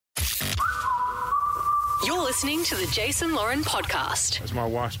You're listening to the Jason Lauren podcast. It was my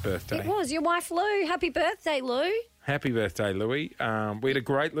wife's birthday. It was your wife, Lou. Happy birthday, Lou. Happy birthday, Louie. We had a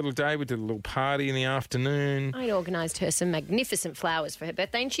great little day. We did a little party in the afternoon. I'd organised her some magnificent flowers for her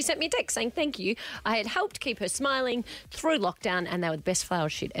birthday and she sent me a text saying thank you. I had helped keep her smiling through lockdown and they were the best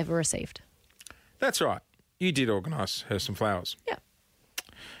flowers she'd ever received. That's right. You did organise her some flowers. Yeah.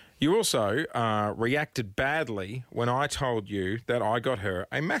 You also reacted badly when I told you that I got her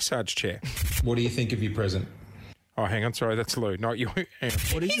a massage chair. What do you think of your present? Oh, hang on. Sorry, that's Lou, not you. What is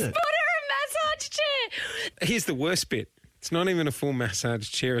He's it? bought her a massage chair. Here's the worst bit. It's not even a full massage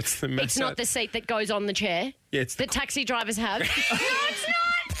chair. It's the massage. It's not the seat that goes on the chair. Yeah, it's the taxi drivers have. No, it's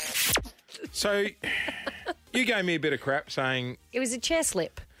not. So you gave me a bit of crap saying... It was a chair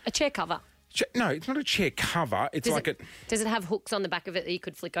slip, a chair cover. No, it's not a chair cover. It's Does it have hooks on the back of it that you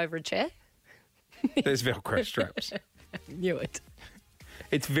could flick over a chair? There's Velcro straps. Knew it.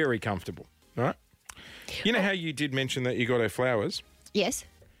 It's very comfortable, right? You know how you did mention that you got her flowers? Yes.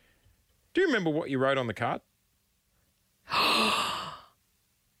 Do you remember what you wrote on the card? I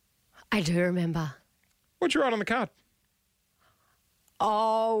do remember. What'd you write on the card?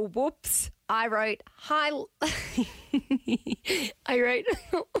 Oh, whoops. I wrote, hi. I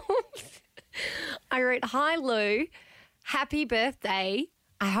wrote, hi, Lou. Happy birthday.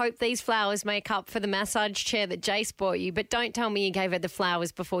 I hope these flowers make up for the massage chair that Jace bought you, but don't tell me you gave her the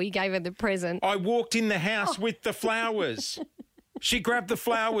flowers before you gave her the present. I walked in the house with the flowers. She grabbed the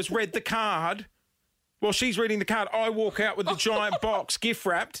flowers, read the card. While she's reading the card, I walk out with the giant box, gift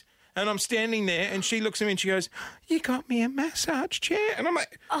wrapped, and I'm standing there, and she looks at me and she goes, "You got me a massage chair?" And I'm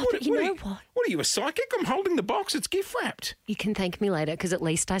like, but you know what? What are you, a psychic? I'm holding the box. It's gift wrapped. You can thank me later because at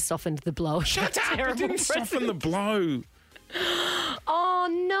least I softened the blow. Shut up. I didn't soften the blow. Oh,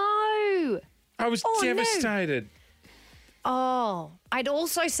 no. I was devastated. Oh, I'd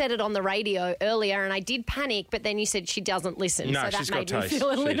also said it on the radio earlier and I did panic, but then you said she doesn't listen. No, so that she's got made me taste. feel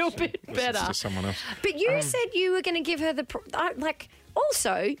a She little bit listens better. to someone else. But you said you were going to give her the...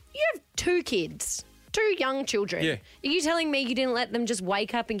 also, you have two kids, two young children. Yeah. Are you telling me you didn't let them just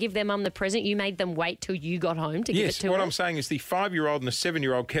wake up and give their mum the present? You made them wait till you got home to give it to Yes, what her? I'm saying is the 5-year-old and the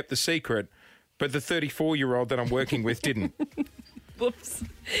 7-year-old kept the secret, but the 34-year-old that I'm working with didn't. Whoops.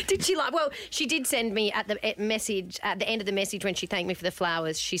 Did she like... Well, she did send me at the end of the message when she thanked me for the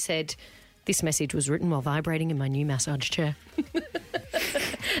flowers, she said, "This message was written while vibrating in my new massage chair."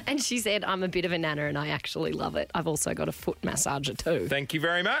 And she said, "I'm a bit of a nana and I actually love it. I've also got a foot massager too." Thank you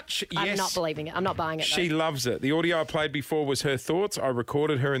very much. I'm Yes. not believing it. I'm not buying it, She though. loves it. The audio I played before was her thoughts. I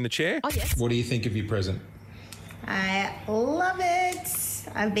recorded her in the chair. Oh, yes. What do you think of your present? I love it.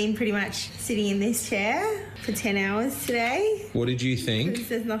 I've been pretty much sitting in this chair for 10 hours today What did you because think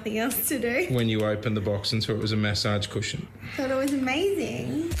there's nothing else to do. when you opened the box and saw it was a massage cushion? Thought it was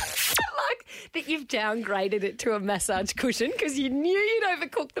amazing. Like that you've downgraded it to a massage cushion because you knew you'd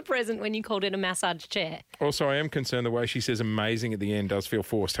overcook the present when you called it a massage chair. Also, I am concerned the way she says amazing at the end does feel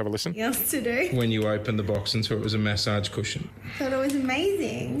forced. Have a listen. Nothing else to do. When you opened the box and saw it was a massage cushion? Thought it was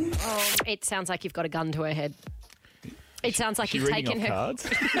amazing. It sounds like you've got a gun to her head. It sounds like you've reading taken off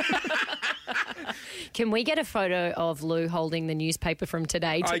her. cards? Can we get a photo of Lou holding the newspaper from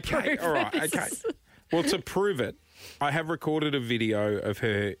today to Okay, prove all right, this? okay. Well, to prove it, I have recorded a video of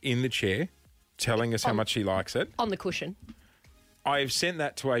her in the chair telling us how much she likes it. On the cushion. I have sent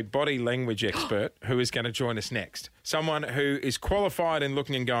that to a body language expert who is going to join us next. Someone who is qualified in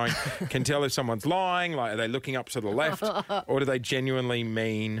looking and going, can tell if someone's lying, like are they looking up to the left, or do they genuinely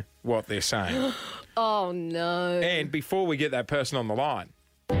mean what they're saying? Oh, no. And before we get that person on the line,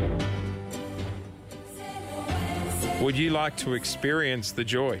 would you like to experience the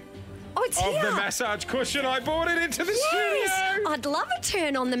joy Oh, it's of here. the massage cushion? I brought it into the Yes. studio. I'd love a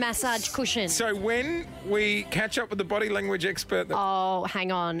turn on the massage cushion. So when we catch up with the body language expert, Oh,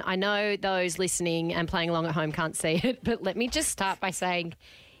 hang on. I know those listening and playing along at home can't see it, but let me just start by saying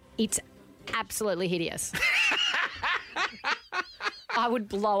it's absolutely hideous. I would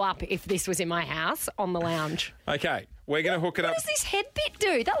blow up if this was in my house on the lounge. okay, we're going to hook it What up. does this head bit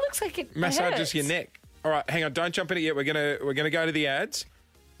do? That looks like it Massages hurts. your neck. All right, hang on, don't jump in it yet. We're gonna go to the ads.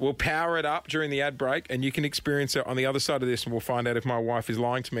 We'll power it up during the ad break, and you can experience it on the other side of this, and we'll find out if my wife is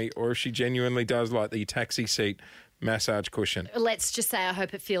lying to me or if she genuinely does like the taxi seat massage cushion. Let's just say I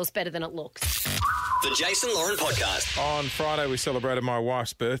hope it feels better than it looks. The Jason Lauren podcast. On Friday, we celebrated my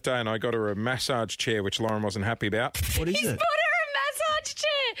wife's birthday, and I got her a massage chair, which Lauren wasn't happy about. What is He's it? bought her a massage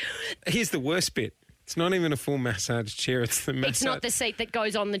chair. Here's the worst bit. It's not even a full massage chair. It's the massage. It's not the seat that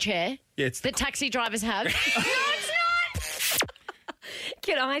goes on the chair. Yeah, it's The taxi drivers have. No, it's not.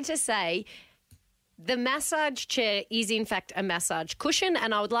 Can I just say, The massage chair is, in fact, a massage cushion,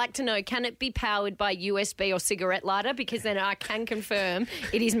 and I would like to know, can it be powered by USB or cigarette lighter? Because then I can confirm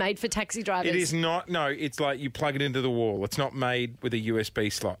it is made for taxi drivers. It is not. No, it's like you plug it into the wall. It's not made with a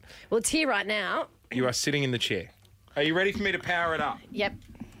USB slot. Well, it's here right now. You are sitting in the chair. Are you ready for me to power it up? Yep.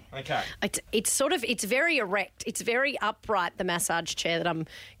 Okay. It's very erect. It's very upright, the massage chair that I'm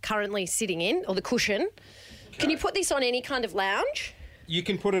currently sitting in, or the cushion. Okay. Can you put this on any kind of lounge? You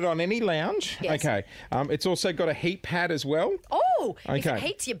can put it on any lounge. Yes. Okay. It's also got a heat pad as well. Oh, okay. If it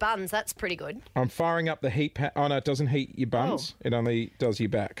heats your buns, that's pretty good. I'm firing up the heat pad. Oh, no, it doesn't heat your buns. It only does your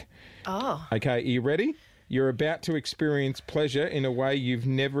back. Oh. Okay, are you ready? You're about to experience pleasure in a way you've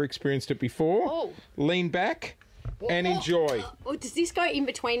never experienced it before. Oh. Lean back and enjoy. Oh, does this go in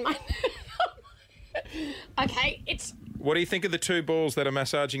between my... Okay, it's... What do you think of the two balls that are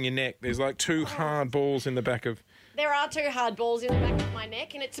massaging your neck? There's like two hard balls in the back of... There are two hard balls in the back of my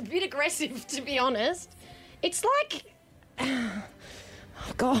neck, and it's a bit aggressive, to be honest. It's like...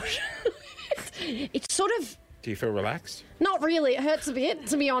 Oh, gosh. It's sort of... Do you feel relaxed? Not really. It hurts a bit,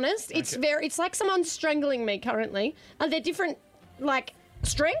 to be honest. It's It's like someone's strangling me currently. Are there different, like,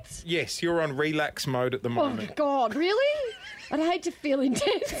 strengths? Yes, you're on relax mode at the Oh, moment. God, really? I'd hate to feel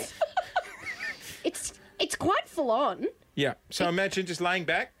intense. It's quite full on. Yeah. So imagine just laying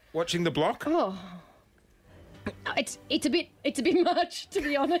back, watching the block. Oh. It's a bit much, to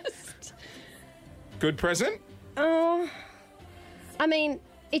be honest. Good present? I mean,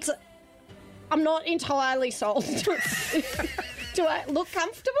 I'm not entirely sold. Do I look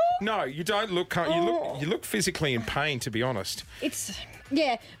comfortable? No, you don't look. You look physically in pain, to be honest.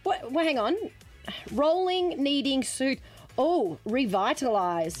 Yeah. Well, hang on. Rolling, kneading, suit. Oh,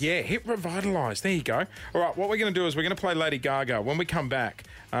 revitalise. Yeah, hip revitalise. There you go. All right, what we're going to do is we're going to play Lady Gaga. When we come back,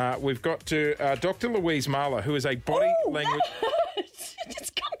 we've got to Dr. Louise Marler, who is a body language... It's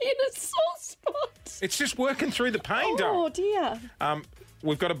got me in a sore spot. It's just working through the pain, Oh, darling. dear.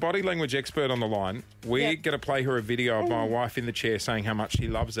 We've got a body language expert on the line. We're going to play her a video of my wife in the chair saying how much she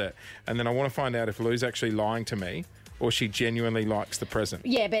loves it. And then I want to find out if Lou's actually lying to me or she genuinely likes the present.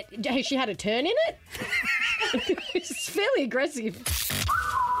 Yeah, but has she had a turn in it? It's fairly aggressive.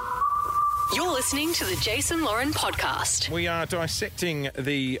 You're listening to the Jason Lauren podcast. We are dissecting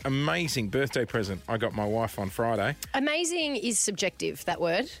the amazing birthday present I got my wife on Friday. Amazing is subjective, that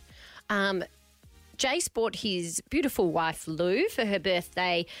word. Jace bought his beautiful wife Lou for her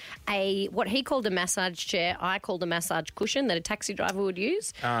birthday what he called a massage chair, I called a massage cushion that a taxi driver would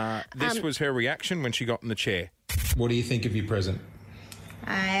use. This was her reaction when she got in the chair. What do you think of your present?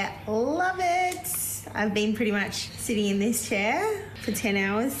 I love it. I've been pretty much sitting in this chair for 10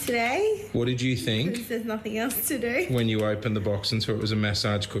 hours today What did you because think there's nothing else to do. when you opened the box and saw it was a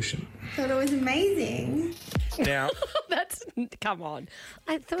massage cushion? Thought it was amazing. Now, Come on.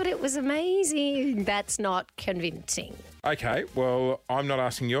 I thought it was amazing. That's not convincing. okay, well, I'm not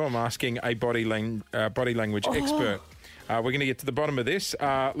asking you. I'm asking a body language expert. We're going to get to the bottom of this.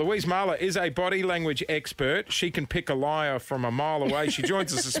 Louise Marler is a body language expert. She can pick a liar from a mile away. She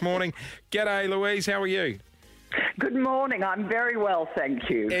joins us this morning. G'day, Louise. How are you? Good morning. I'm very well, thank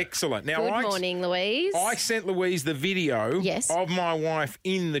you. Excellent. Now, Good morning, Louise. I sent Louise the video of my wife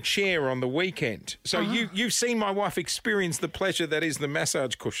in the chair on the weekend. So you've seen my wife experience the pleasure that is the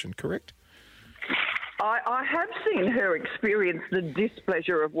massage cushion, correct? I have seen her experience the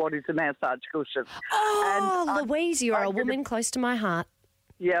displeasure of what is a massage cushion. Oh, And Louise, you are a I'm gonna- woman close to my heart.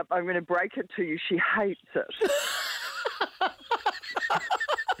 Yep, I'm going to break it to you. She hates it.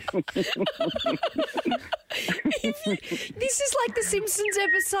 This is like the Simpsons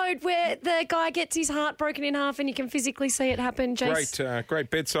episode where the guy gets his heart broken in half and you can physically see it happen. Jace. Great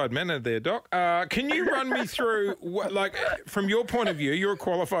bedside manner there, Doc. Can you run me through, from your point of view, you're a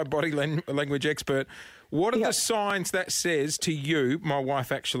qualified body language expert. What are the signs that says to you, my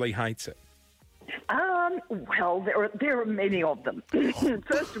wife actually hates it? Well, there are many of them.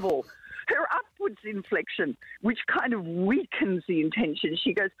 First of all, her upwards inflection, which kind of weakens the intention.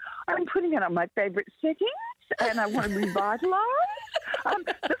 She goes, I'm putting it on my favourite settings and I want to revitalise.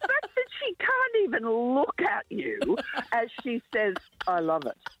 The fact that she can't even look at you as she says, I love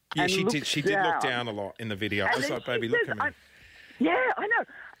it. Yeah, and she looks did. She did look down a lot in the video. I was then like, baby, she look says, at me. Yeah, I know.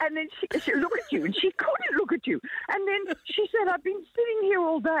 And then she look at you, and she couldn't look at you. And then she said, I've been sitting here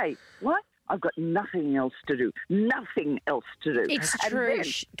all day. What? I've got nothing else to do. Nothing else to do. It's And true. then-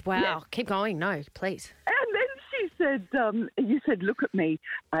 Wow. Yeah. Keep going. No, please. And then she said, you said, look at me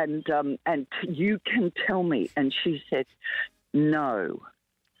and you can tell me. And she said, no.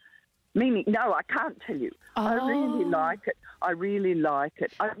 Meaning, no, I can't tell you. I really like it. I really like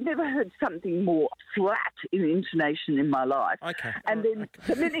it. I've never heard something more flat in intonation in my life. Okay. And then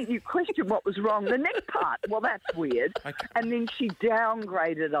the minute you question what was wrong, the next part, well, that's weird. Okay. And then she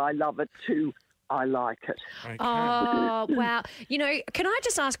downgraded I love it to I like it. Okay. Oh, wow. You know, can I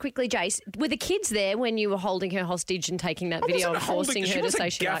just ask quickly, Jace, were the kids there when you were holding her hostage and taking that video and forcing her to say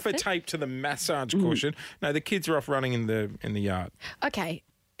she liked gaffer it? tape to the massage cushion. No, the kids are off running in the yard. Okay.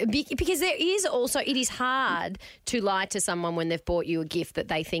 Because there is also, it is hard to lie to someone when they've bought you a gift that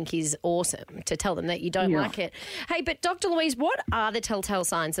they think is awesome, to tell them that you don't like it. Hey, but Dr. Louise, what are the telltale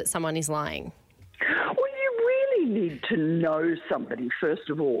signs that someone is lying? Well, you really need to know somebody,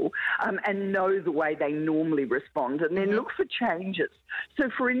 first of all, and know the way they normally respond, and then look for changes. So,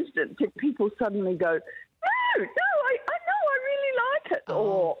 for instance, if people suddenly go, no, I know, I really like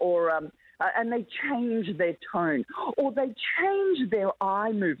it, and they change their tone, or they change their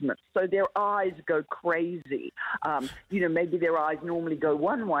eye movements, so their eyes go crazy. Maybe their eyes normally go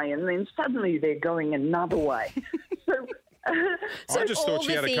one way, and then suddenly they're going another way. I just thought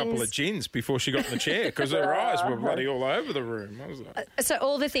she had a couple of gins before she got in the chair because her eyes were bloody all over the room. I was like... So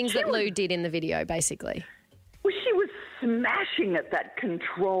all the things that Lou did in the video, basically. Well, she was smashing at that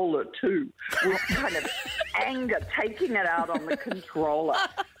controller too, with kind of anger, taking it out on the controller.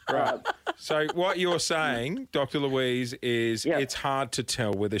 Right. So what you're saying, Dr. Louise, is it's hard to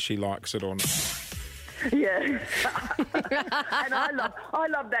tell whether she likes it or not. Yeah. And I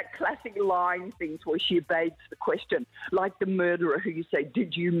love that classic lying things where she evades the question, like the murderer who you say,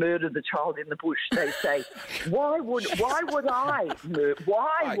 did you murder the child in the bush? They say, why would I murder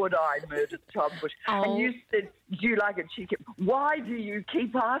the child in the bush? Oh. And you said, do you like it? She kept, why do you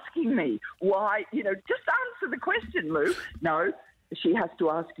keep asking me? Why? Just answer the question, Lou. No. She has to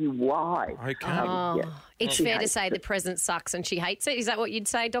ask you why. Okay. It's fair to say the present sucks and she hates it. Is that what you'd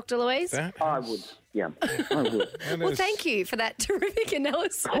say, Dr. Louise? I would. Yeah, I would. Well, thank you for that terrific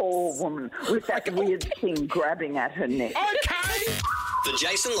analysis. Poor woman with that weird thing grabbing at her neck. Okay. The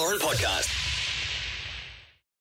Jason Lauren Podcast.